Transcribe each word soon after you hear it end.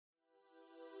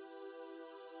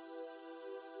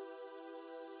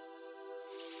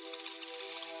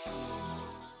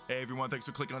Hey everyone, thanks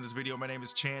for clicking on this video. My name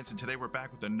is Chance, and today we're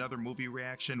back with another movie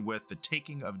reaction with The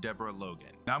Taking of Deborah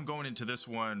Logan. Now I'm going into this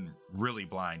one really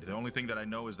blind. The only thing that I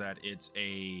know is that it's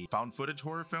a found footage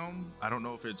horror film. I don't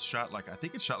know if it's shot like, I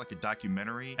think it's shot like a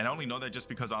documentary, and I only know that just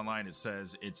because online it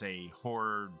says it's a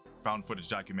horror found footage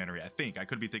documentary. I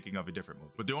could be thinking of a different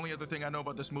movie. But the only other thing I know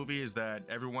about this movie is that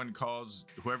everyone calls,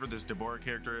 whoever this Deborah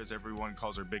character is, everyone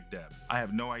calls her Big Deb. I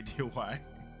have no idea why.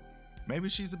 Maybe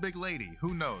she's a big lady,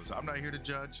 who knows? I'm not here to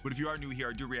judge. But if you are new here,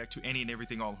 I do react to any and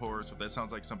everything all horror, so if that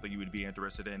sounds like something you would be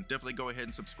interested in, definitely go ahead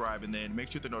and subscribe, and then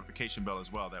make sure the notification bell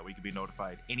as well, that way you can be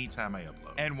notified anytime I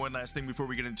upload. And one last thing before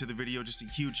we get into the video, just a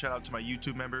huge shout out to my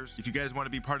YouTube members. If you guys want to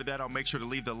be part of that, I'll make sure to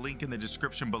leave the link in the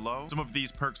description below. Some of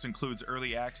these perks includes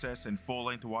early access and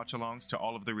full-length watch-alongs to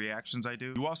all of the reactions I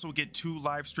do. You also get 2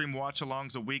 live stream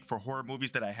watch-alongs a week for horror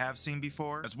movies that I have seen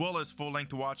before, as well as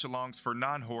full-length watch-alongs for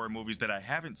non-horror movies that I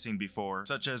haven't seen before,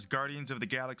 such as Guardians of the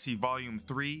Galaxy Volume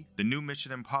 3, The New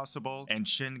Mission Impossible, and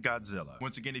Shin Godzilla.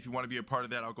 Once again, if you want to be a part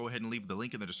of that, I'll go ahead and leave the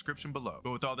link in the description below.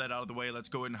 But with all that out of the way, let's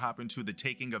go ahead and hop into The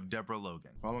Taking of Deborah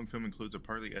Logan. Following film includes a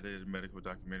partly edited medical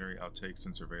documentary, outtakes,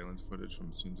 and surveillance footage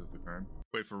from scenes of the crime.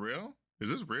 Wait, for real? Is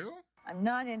this real? I'm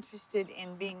not interested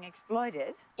in being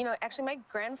exploited. You know, actually, my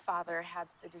grandfather had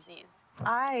the disease.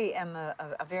 I am a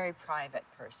very private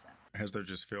person. As they're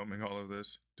just filming all of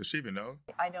this, does she even know?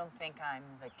 I don't think I'm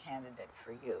the candidate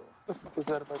for you. What the fuck was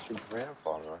that about your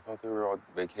grandfather? I thought they were all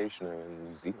vacationing in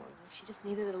New Zealand. She just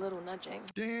needed a little nudging.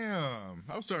 Damn,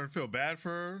 I was starting to feel bad for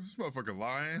her. This motherfucker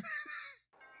lying.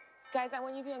 Guys, I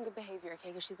want you to be on good behavior,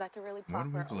 okay? Because she's like a really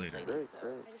 1 proper week later. old lady, so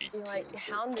I just be like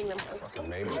hounding them.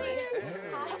 Maybe.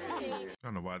 I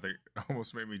don't know why they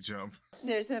almost made me jump.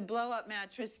 There's a blow-up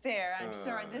mattress there. I'm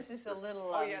sorry, this is a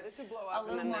little. Oh yeah, this would blow up.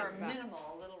 A little more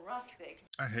minimal, a little rustic.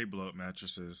 I hate blow-up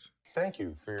mattresses. Thank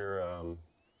you for your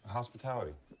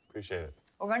hospitality. Appreciate it.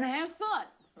 We're gonna have fun,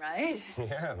 right?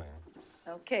 Yeah, man.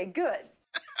 Okay, good.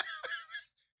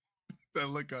 That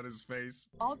look on his face.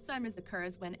 Alzheimer's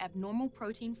occurs when abnormal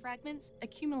protein fragments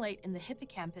accumulate in the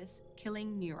hippocampus,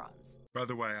 killing neurons. By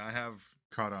the way, I have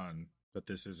caught on that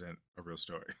this isn't a real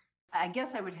story. I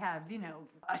guess I would have,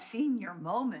 a senior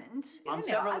moment. On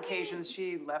several occasions,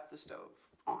 she left the stove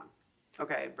on.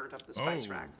 Okay, burnt up the spice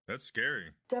rack. That's scary.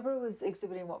 Deborah was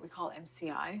exhibiting what we call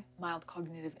MCI, mild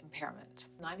cognitive impairment.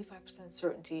 95%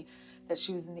 certainty that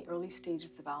she was in the early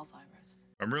stages of Alzheimer's.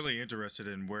 I'm really interested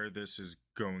in where this is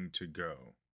going to go.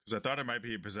 Because I thought it might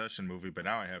be a possession movie, but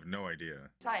now I have no idea.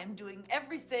 I am doing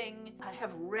everything I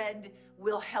have read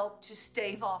will help to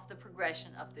stave off the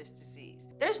progression of this disease.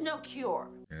 There's no cure.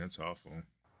 Yeah, that's awful.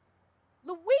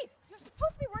 Luis, you're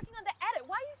supposed to be working on the edit.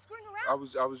 Why are you screwing around?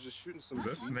 I was just shooting some. Is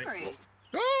that snake? Hungry.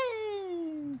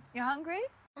 Oh! You hungry?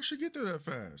 How'd she get there that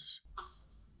fast?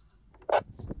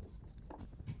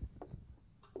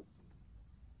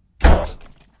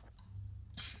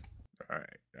 All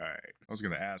right. I was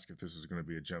gonna ask if this was gonna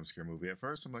be a jump scare movie. At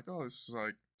first, I'm like, oh, this is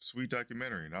like sweet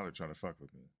documentary. Now they're trying to fuck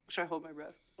with me. Should I hold my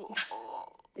breath?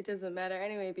 It doesn't matter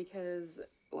anyway because,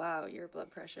 wow, your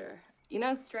blood pressure. You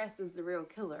know stress is the real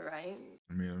killer, right?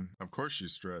 I mean, of course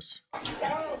she's stressed. Put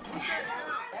down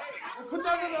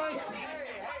the knife.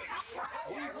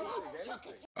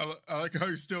 I like how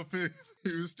he was still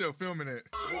filming it.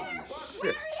 Holy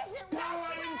shit.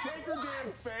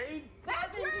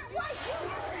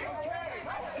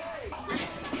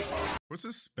 What's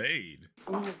a spade?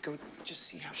 I'm gonna go just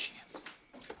see how she is.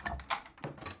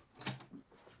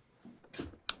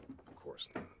 Of course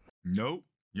not. Nope.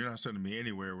 You're not sending me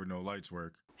anywhere where no lights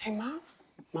work. Hey, Mom.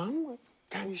 Mom,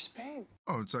 grab your spade.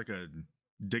 Oh, it's like a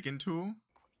digging tool?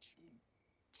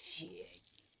 Shit.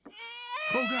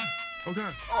 Oh, God. Oh,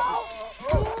 God.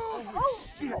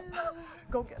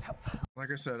 Go get help.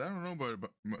 Like I said, I don't know about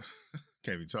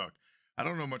can't even talk. I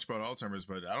don't know much about Alzheimer's,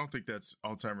 but I don't think that's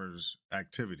Alzheimer's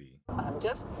activity. I'm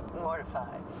just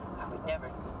mortified. I would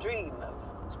never dream of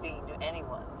speaking to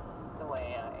anyone the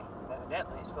way I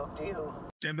evidently spoke to you.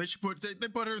 Damn, they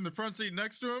put her in the front seat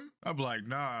next to him? I'm like,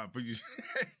 nah, but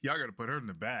y'all gotta put her in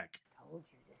the back. I told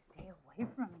you to stay away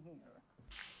from here.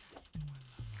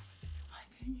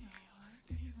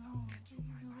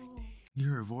 You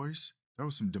hear her voice? That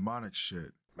was some demonic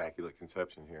shit. Immaculate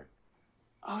conception here.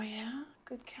 Oh, yeah?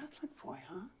 Good Catholic boy,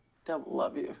 huh? Double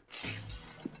love you.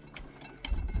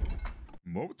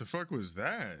 What the fuck was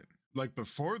that? Like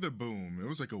before the boom, it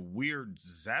was like a weird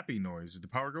zappy noise. Did the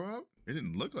power go out? It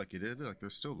didn't look like it did. Like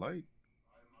there's still light.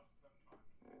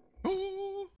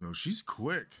 Oh, no, she's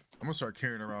quick. I'm gonna start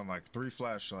carrying around like 3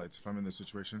 flashlights if I'm in this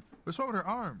situation. What's wrong with her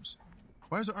arms?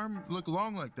 Why does her arm look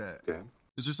long like that? Dad?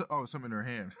 Is there something in her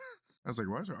hand? I was like,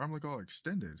 why does her arm look all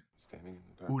extended? Standing in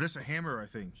the dark. Ooh, that's a hammer, I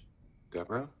think.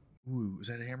 Deborah? Ooh, is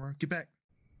that a hammer? Get back.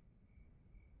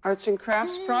 Arts and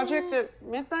crafts project at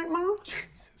midnight, Mom?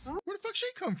 Jesus. Where the fuck she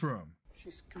come from?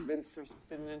 She's convinced there's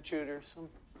been an intruder,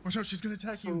 Watch out, she's gonna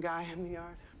attack some you. guy in the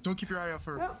yard. Don't keep your eye out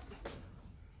for her. Yep.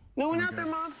 No one my out there,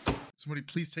 God. Mom. Somebody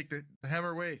please take the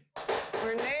hammer away.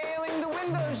 We're nailing the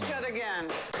windows shut again.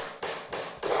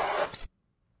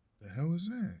 The hell was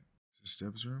that? Is it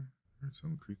Steps' room? I heard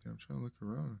something creaking. I'm trying to look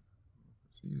around. I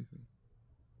don't see anything.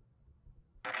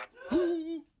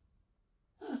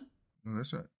 No,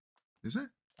 that's not. Is it?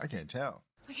 I can't tell.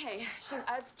 Okay,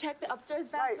 I've checked the upstairs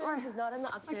bathroom. Right. She's not in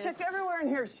the I upstairs. checked everywhere in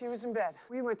here. She was in bed.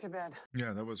 We went to bed.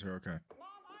 Yeah, that was her. Okay. Mom,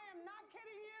 I am not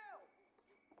kidding you.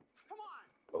 Come on.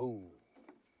 Oh,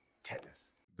 tetanus.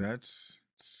 That's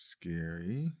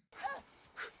scary.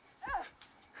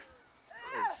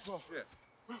 Oh, shit.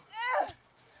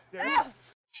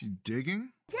 She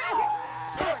digging?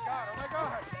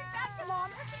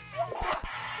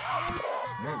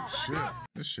 Oh shit.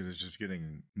 This shit is just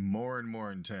getting more and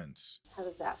more intense. How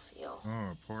does that feel?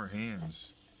 Oh, poor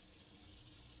hands.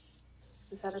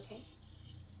 Is that okay?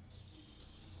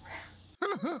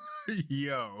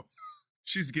 Yo.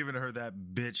 She's giving her that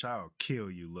bitch I'll kill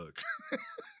you look.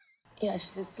 Yeah,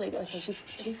 she's asleep. Okay,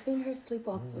 have you seen her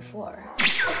sleepwalk before?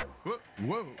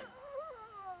 Whoa.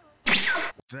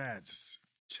 That's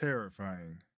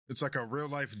terrifying. It's like a real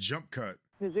life jump cut.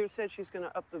 Nazir said she's going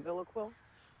to up the Villaquil,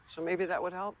 so maybe that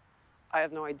would help. I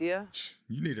have no idea.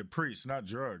 You need a priest, not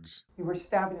drugs. You were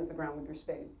stabbing at the ground with your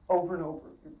spade over and over.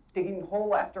 You're digging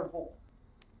hole after hole.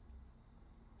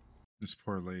 This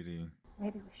poor lady.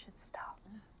 Maybe we should stop.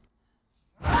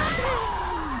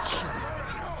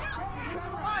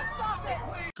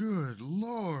 Good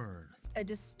Lord. A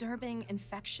disturbing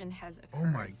infection has occurred. Oh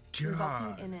my Resulting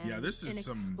God. in an Yeah, this is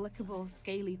some inexplicable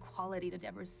scaly quality to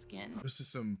Deborah's skin. This is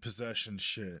some possession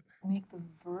shit. Make the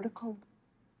vertical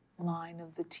line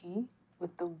of the T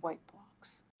with the white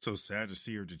blocks. So sad to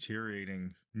see her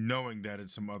deteriorating, knowing that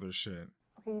it's some other shit.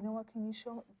 Okay, you know what? Can you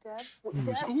show Deb? Ooh,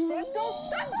 Deb, ooh. Deb, don't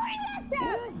stop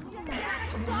doing that, Deb!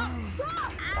 Stop!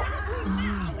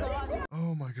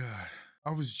 Oh my God.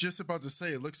 I was just about to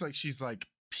say, it looks like she's like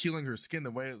peeling her skin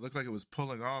the way it looked like it was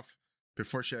pulling off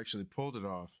before she actually pulled it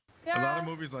off. A lot of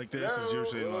movies like this is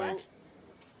usually like,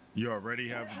 you already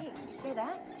have... Hey, hear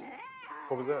that?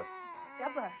 What was that? It's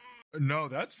Deborah. No,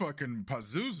 that's fucking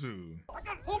Pazuzu.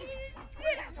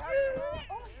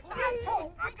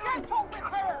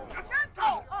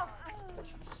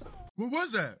 What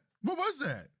was that? What was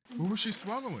that? What was she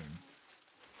swallowing?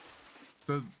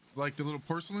 The little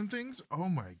porcelain things? Oh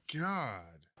my God.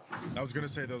 I was gonna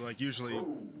say though, like usually,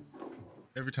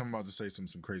 every time I'm about to say some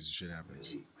crazy shit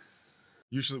happens.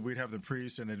 Usually we'd have the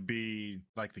priest and it'd be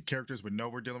like the characters would know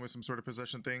we're dealing with some sort of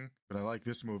possession thing. But I like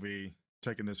this movie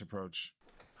taking this approach.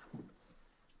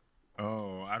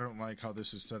 Oh, I don't like how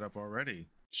this is set up already.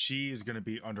 She is gonna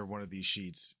be under one of these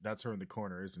sheets. That's her in the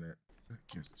corner, isn't it?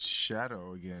 Get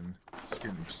shadow again. It's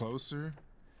getting closer.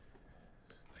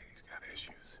 This lady's got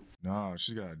issues. No,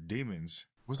 she's got demons.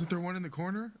 Wasn't there one in the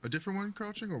corner? A different one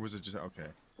crouching? Or was it just... Okay.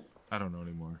 I don't know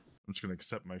anymore. I'm just going to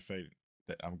accept my fate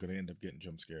that I'm going to end up getting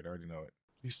jump scared. I already know it.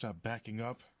 Please stop backing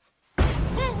up.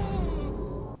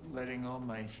 Letting all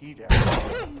my heat out.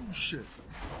 Oh, shit.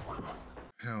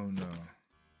 Hell no.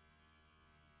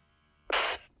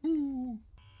 Ooh.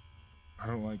 I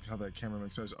don't like how that camera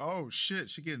makes noise. Oh,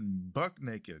 shit. She getting buck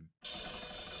naked.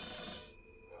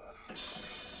 The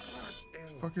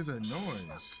fuck is that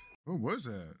noise? What was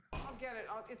that? I'll get it.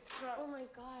 It's Oh my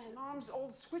God. Mom's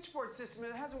old switchboard system.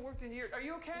 It hasn't worked in years. Are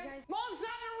you okay? Mom's not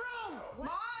in her room. Mom.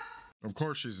 Of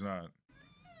course she's not.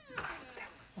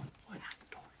 What? The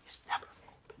door is never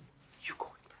open. You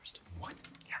going first. What?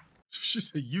 Yeah. She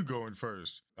said, you going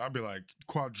first. I'll be like,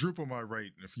 quadruple my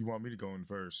rate if you want me to go in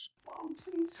first. Mom,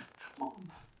 please.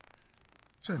 Mom.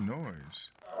 What's that noise?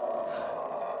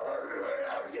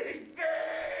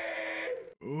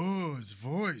 Oh, his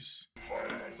voice.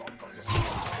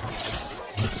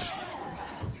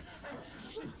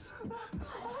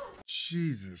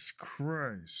 Jesus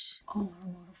Christ. All her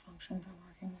motor functions are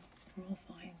working. We're all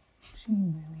fine. She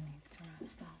really needs to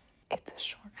rest, though. It's a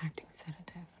short-acting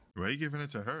sedative. Why are you giving it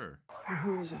to her?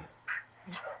 Who is it?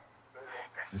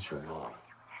 It's your mom.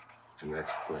 And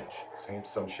that's French. Saying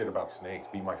some shit about snakes.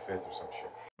 Be my fifth or some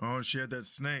shit. Oh, she had that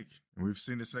snake. We've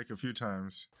seen the snake a few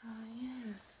times. Oh,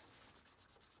 yeah.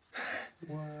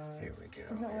 Here we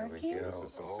go. Is it Here working? we go. This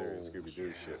is some serious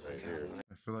Scooby-Doo shit right here.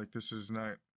 I feel like this is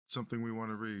not something we want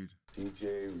to read.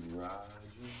 DJ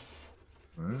Raji.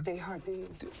 What? They hardly.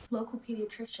 Local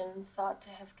pediatrician thought to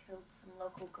have killed some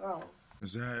local girls.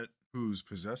 Is that Who's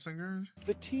possessing her?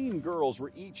 The teen girls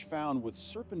were each found with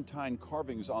serpentine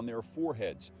carvings on their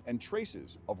foreheads, and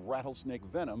traces of rattlesnake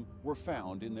venom were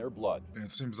found in their blood.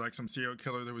 It seems like some serial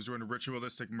killer that was doing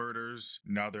ritualistic murders.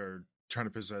 Now they're trying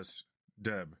to possess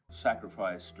Deb.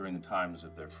 Sacrificed during the times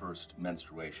of their first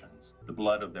menstruations. The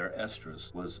blood of their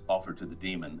estrus was offered to the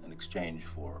demon in exchange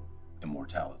for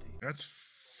immortality. That's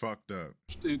fucked up.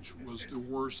 Stench was the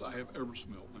worst I have ever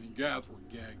smelled. I mean, guys were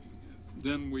gagging. And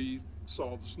then we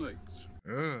saw the snakes.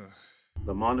 Ugh.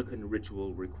 The Monacan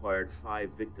ritual required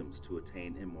 5 victims to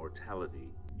attain immortality,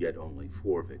 yet only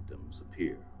 4 victims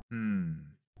appear.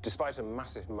 Despite a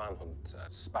massive manhunt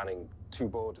spanning 2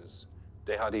 borders,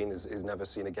 Desjardins is never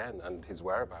seen again, and his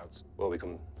whereabouts will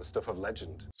become the stuff of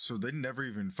legend. So they never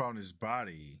even found his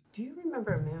body. Do you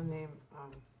remember a man named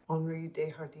Henri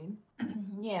Desjardins?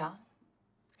 Yeah.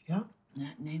 Yeah?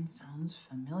 That name sounds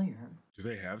familiar. Do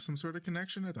they have some sort of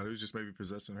connection? I thought he was just maybe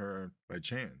possessing her by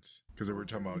chance. Because they were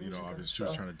talking about, obviously she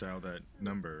was trying to dial that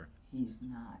number. He's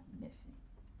not missing.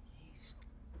 He's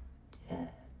dead.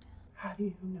 How do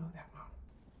you know that, Mom?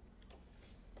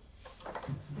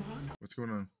 What's going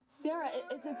on? Sarah,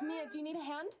 it's Mia. Do you need a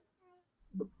hand?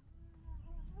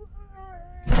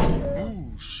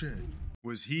 Oh, shit.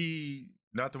 Was he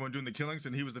not the one doing the killings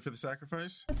and he was the 5th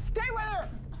sacrifice? Stay with her!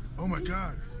 Oh my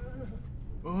god.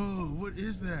 Oh, what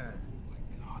is that? Oh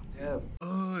my God, Deb.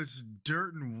 Oh, it's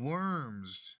dirt and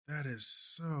worms. That is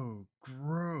so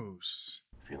gross.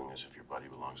 Feeling as if your body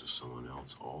belongs to someone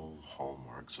else, all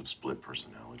hallmarks of split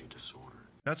personality disorder.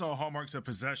 That's all hallmarks of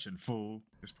possession, fool.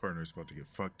 This partner's about to get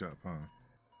fucked up, huh?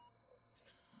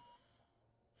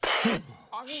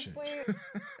 Obviously.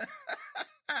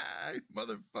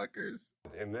 Motherfuckers.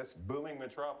 In this booming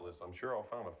metropolis, I'm sure I'll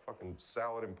find a fucking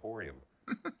salad emporium.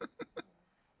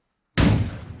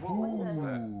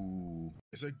 Ooh.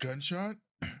 Is that a gunshot?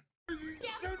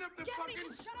 Shooting up the fucking...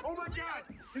 Oh my god!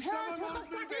 It's someone mom's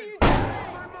minivan!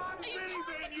 My mom's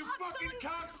minivan, you fucking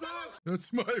cocksucker!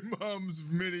 That's my mom's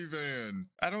minivan.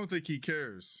 I don't think he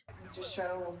cares. Mr.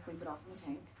 Shredder will sleep it off in the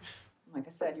tank. Like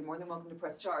I said, you're more than welcome to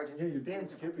press charges. Yeah, your damn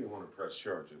Skippy want to press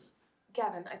charges.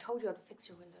 Gavin, I told you how to fix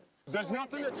your windows. There's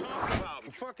nothing to talk about.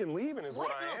 I'm fucking leaving is what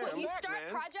I am. What, you Look, start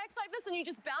man. projects like this and you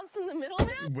just bounce in the middle of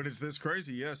it? When it's this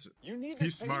crazy, yes. You need to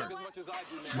He's pay smart. as much as I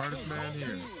do now. Smartest man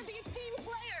here. You have to be a team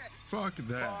player. Fuck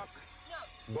that. Fuck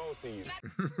both of you.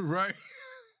 Right?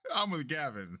 I'm with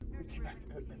Gavin.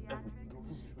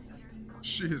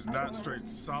 She is not straight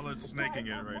solid snaking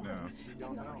it right now.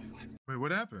 Wait,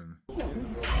 what happened? I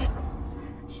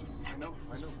know.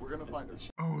 We're gonna find her.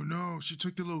 Oh no, she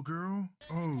took the little girl?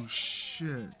 Oh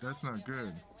shit, that's not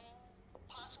good.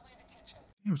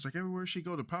 Damn, it's like everywhere she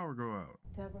go, the power go out.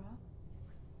 Deborah?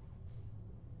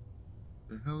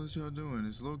 The hell is y'all doing?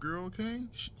 Is the little girl okay?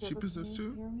 She possessed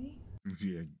too? Hear me?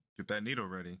 Yeah, get that needle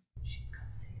ready. She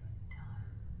comes see you in time.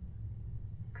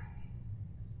 Okay.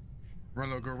 Run,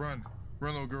 little girl, run.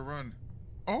 Run, little girl, run.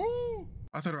 Oh!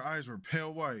 I thought her eyes were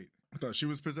pale white. I thought she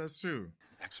was possessed too.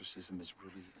 Exorcism is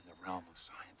really in the realm of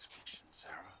science fiction,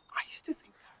 Sarah. I used to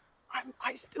think that.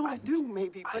 I still do,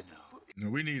 maybe, but... No,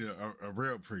 we need a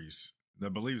real priest that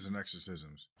believes in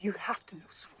exorcisms. You have to know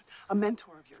someone. A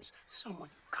mentor of yours. Someone.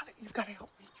 You gotta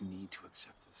help me. You need to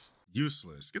accept this.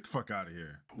 Useless. Get the fuck out of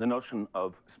here. The notion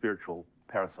of spiritual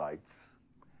parasites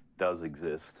does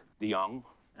exist. The young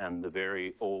and the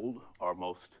very old are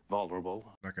most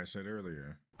vulnerable. Like I said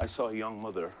earlier. I saw a young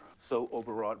mother so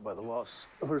overwrought by the loss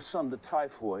of her son to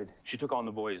typhoid. She took on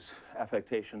the boy's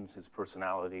affectations, his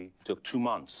personality. It took 2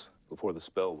 months before the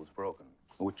spell was broken.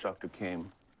 A witch doctor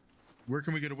came. Where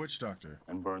can we get a witch doctor?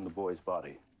 And burned the boy's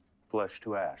body, flesh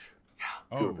to ash.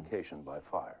 Yeah. Purification by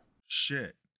fire.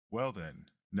 Shit. Well then,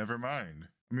 never mind.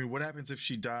 I mean, what happens if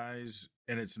she dies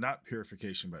and it's not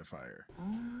purification by fire?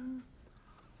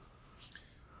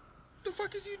 What the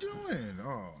fuck is he doing?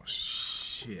 Oh,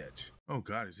 shit. Oh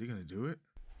God, is he gonna do it?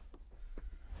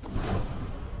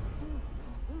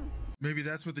 Maybe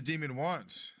that's what the demon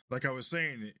wants. Like I was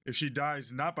saying, if she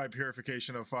dies not by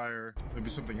purification of fire, maybe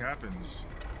something happens.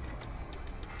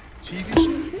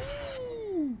 TV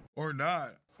show? Or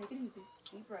not. Take it easy.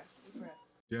 Deep breath. Deep breath.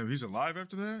 Damn, he's alive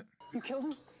after that? You killed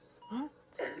him? Huh?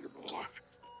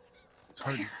 It's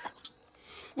hard.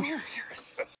 Where?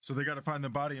 So they gotta find the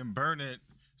body and burn it.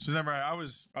 So never mind,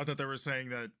 I thought they were saying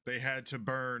that they had to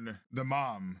burn the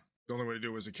mom. The only way to do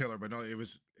it was to kill her, but no, it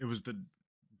was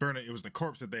the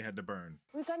corpse that they had to burn.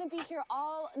 We're gonna be here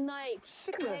all night.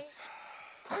 Sickness.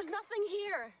 Okay? There's nothing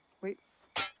here. Wait.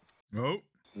 Nope.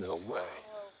 No way.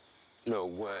 No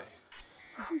way.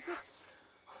 Oh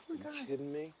my God. You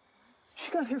kidding me?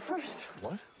 She got here first.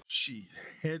 What? She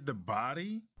hid the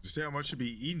body? To say how much she'd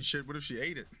be eating shit, what if she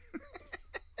ate it?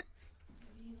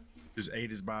 Just ate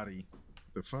his body.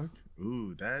 The fuck?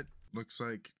 Ooh, that looks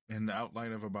like an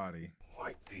outline of a body.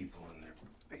 White people in their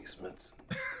basements,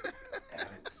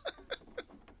 attics.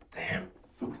 Damn,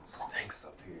 fucking stinks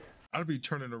up here. I'd be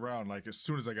turning around like as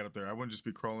soon as I got up there. I wouldn't just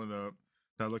be crawling up,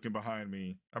 not looking behind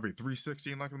me. I'd be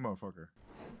 360 like a motherfucker.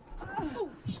 Oh,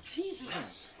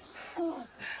 Jesus. Oh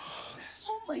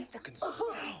my fucking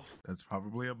smells. That's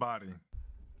probably a body.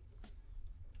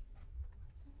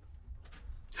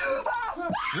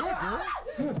 What, girl?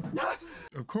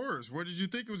 Of course. What did you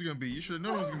think it was gonna be? You should have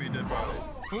known it was gonna be a dead body.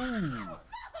 Ooh.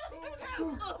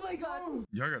 Oh my god.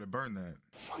 Y'all gotta burn that.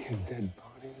 Fucking dead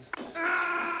bodies.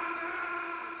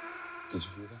 Did you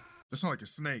hear that? That sounds like a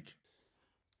snake.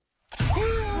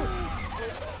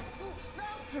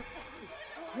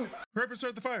 Hurry up and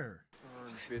start the fire.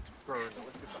 Burn, bitch, burn.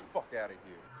 Let's get the fuck out of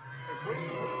here.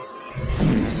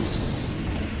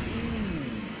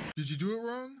 Did you do it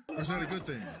wrong? Or is that a good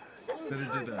thing that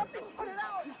it did that?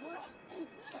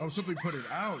 Oh, something put it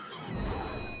out.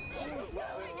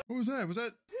 What was that? Was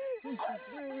that?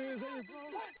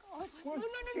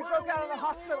 She broke out of the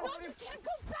hospital.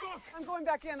 I'm going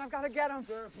back in. I've got to get him.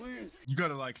 Sir, please. You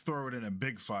gotta like throw it in a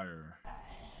big fire.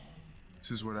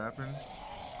 This is what happened?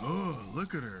 Oh,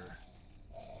 look at her.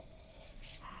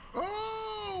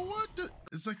 Oh, what the?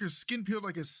 It's like her skin peeled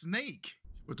like a snake.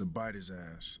 What to bite his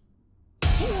ass.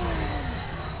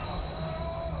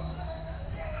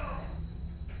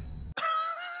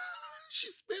 She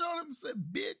spit on him and said,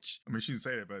 bitch. I mean, she didn't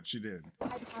say that, but she did.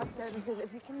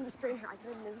 If he can restrain her, I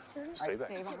can administer. Stay back.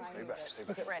 Stay behind. Stay back. Stay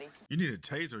back. Get ready. You need a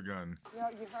taser gun.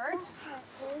 You hurt?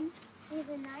 He's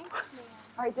a nice man.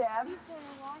 All right, Deb. He's gonna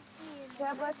wash me in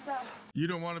Deb, let's You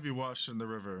don't want to be washed in the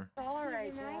river. All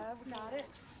right, He's a nice Deb. Got it.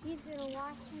 He's gonna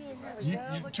wash me in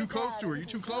the You too close to her. You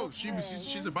too close.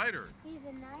 She's a biter. He's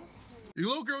a nice man. You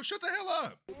little girl, shut the hell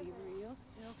up. Be real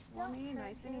still for me,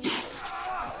 nice and easy.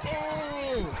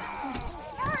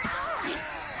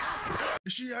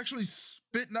 Is she actually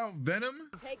spitting out venom?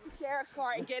 Take the sheriff's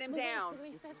car and get him down.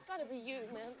 Luis, that's gotta be you,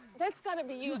 man. That's gotta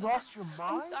be you. You lost your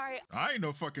mind? I'm sorry. I ain't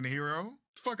no fucking hero.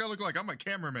 The fuck I look like? I'm a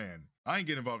cameraman. I ain't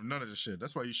get involved in none of this shit.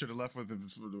 That's why you should have left with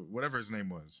whatever his name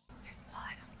was. There's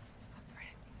blood.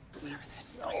 Footprints. Whatever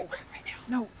this is. Right now.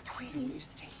 No, Tweety. You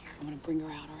stay here. I'm gonna bring her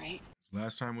out, all right?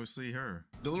 Last time we see her.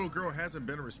 The little girl hasn't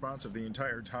been responsive the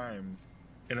entire time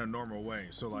in a normal way.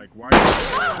 So like, why are you...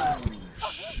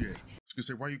 Oh, shit. I was gonna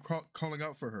say, why are you calling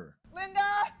out for her? Linda!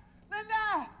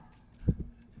 Linda!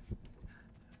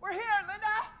 We're here, Linda!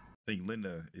 I think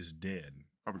Linda is dead.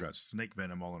 Probably got snake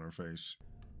venom all on her face.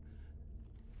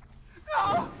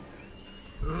 No!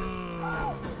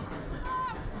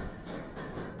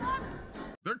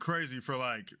 They're crazy for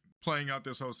like playing out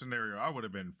this whole scenario. I would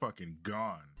have been fucking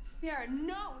gone. Sarah,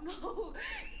 no.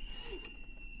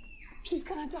 She's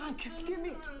gonna die. Give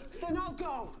me. Then I'll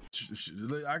go.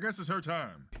 I guess it's her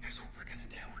time. Here's what we're gonna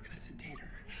do. We're gonna sedate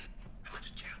her. I'm gonna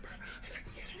jab her if I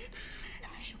can get it.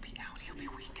 And then she'll be out. He'll be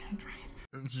weakened,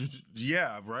 right?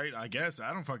 Yeah, right. I guess.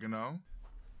 I don't fucking know.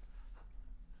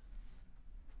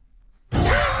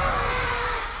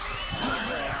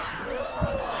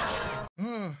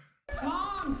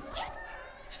 Mom!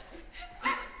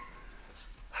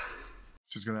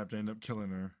 She's gonna have to end up killing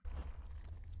her.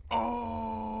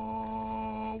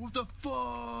 Oh, what the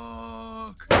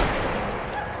fuck?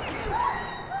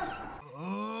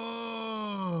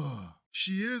 Oh,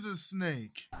 she is a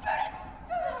snake.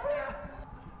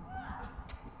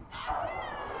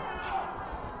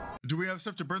 Do we have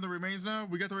stuff to burn the remains now?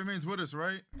 We got the remains with us,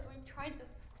 right? We've tried this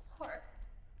before.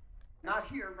 Not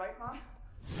here, right, Mom?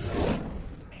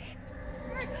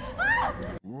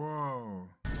 Whoa.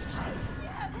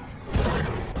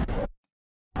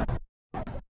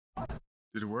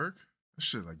 Did it work? That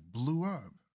shit like blew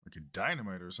up. Like a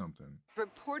dynamite or something.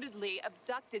 Reportedly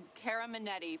abducted Cara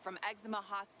Minetti from Eczema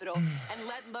Hospital and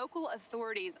led local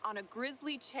authorities on a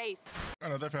grisly chase. I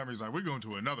know that family's like, we're going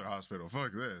to another hospital.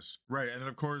 Fuck this. Right, and then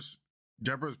of course,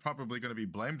 Deborah's probably going to be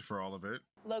blamed for all of it.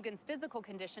 Logan's physical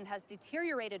condition has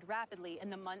deteriorated rapidly in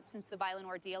the months since the violent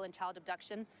ordeal and child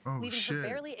abduction, leaving her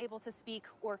barely able to speak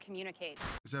or communicate.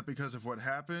 Is that because of what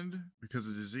happened? Because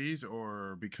of disease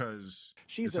or because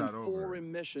she's it's in not full over?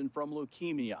 remission from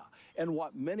leukemia and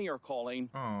what many are calling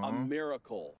a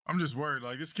miracle. I'm just worried,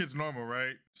 like this kid's normal,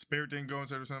 right? Spirit didn't go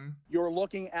inside or something? You're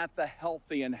looking at the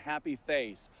healthy and happy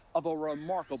face of a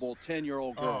remarkable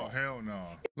 10-year-old girl. Oh, hell no.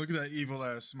 Look at that evil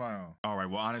ass smile. All right,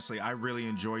 well, honestly, I really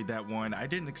enjoyed that one. I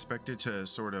didn't expect it to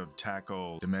sort of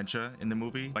tackle dementia in the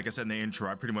movie. Like I said in the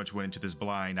intro, I pretty much went into this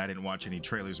blind. I didn't watch any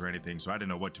trailers or anything, so I didn't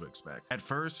know what to expect. At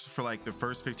first, for like the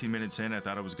first 15 minutes in, I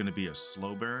thought it was gonna be a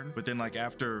slow burn, but then like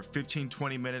after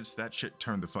 15-20 minutes, that shit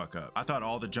turned the fuck up. I thought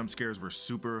all the jump scares were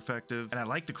super effective, and I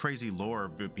like the crazy lore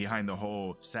behind the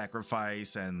whole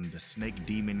sacrifice and the snake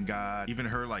demon god, even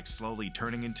her like slowly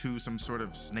turning into some sort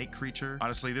of snake creature.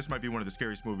 Honestly, this might be one of the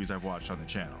scariest movies I've watched on the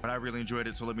channel, but I really enjoyed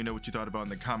it, so let me know what you thought about in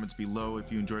the comments below.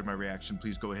 If you enjoyed my reaction,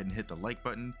 please go ahead and hit the like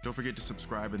button. Don't forget to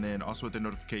subscribe, and then also hit the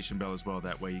notification bell as well.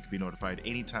 That way you can be notified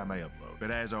anytime I upload.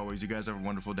 But as always, you guys have a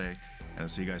wonderful day, and I'll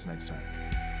see you guys next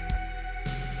time.